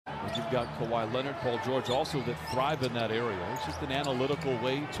got Kawhi Leonard, Paul George also that thrive in that area. It's just an analytical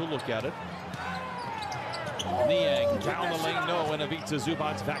way to look at it. Niang down the lane, no, and Ivica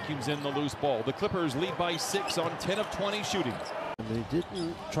Zubac vacuums in the loose ball. The Clippers lead by 6 on 10 of 20 shooting. And he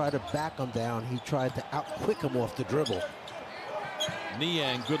didn't try to back him down. He tried to out-quick him off the dribble.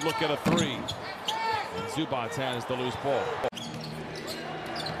 Niang, good look at a 3. Zubac has the loose ball.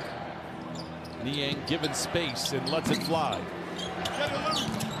 Niang given space and lets it fly.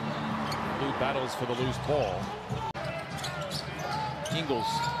 Lou battles for the loose ball. Ingles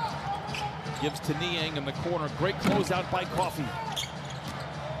gives to Niang in the corner. Great closeout by Coffey.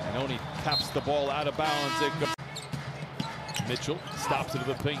 And Oni taps the ball out of bounds. Mitchell stops it to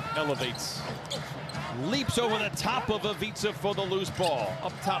the paint, elevates. Leaps over the top of Ivica for the loose ball.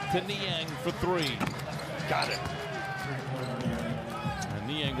 Up top to Niang for 3. Got it. And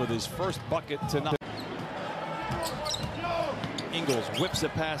Niang with his first bucket tonight. Ingles whips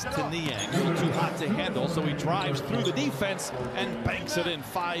it past to Niang. A little too hot to handle, so he drives through the defense and banks it in.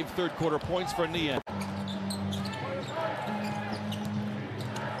 5 third-quarter points for Niang.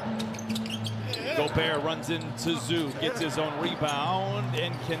 Gobert runs into Zoo, gets his own rebound,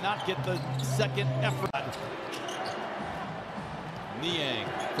 and cannot get the second effort. Niang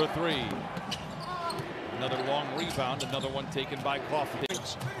for 3. Another long rebound, another one taken by Coffey.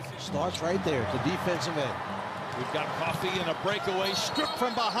 Starts right there at the defensive end. We've got Coffey in a breakaway, stripped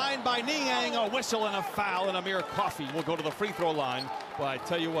from behind by Niang. A whistle and a foul, and Amir Coffey will go to the free throw line. But I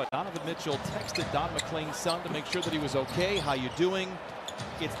tell you what, Donovan Mitchell texted Don McLean's son to make sure that he was okay. How you doing?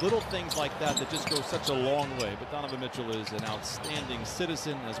 It's little things like that that just go such a long way. But Donovan Mitchell is an outstanding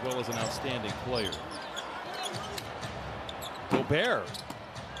citizen as well as an outstanding player. Gobert.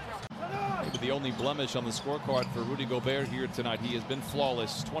 Maybe the only blemish on the scorecard for Rudy Gobert here tonight. He has been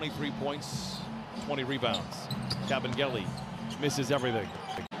flawless. 23 points, 20 rebounds. Kabengele misses everything.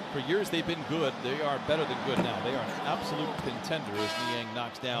 For years they've been good. They are better than good now. They are an absolute contender as Niang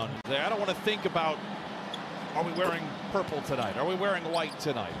knocks down. I don't want to think about, are we wearing purple tonight? Are we wearing white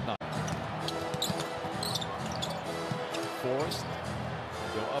tonight? No. Forrest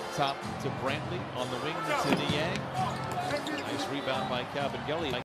go up top to Brantley on the wing to Niang. Nice rebound by Kabengele.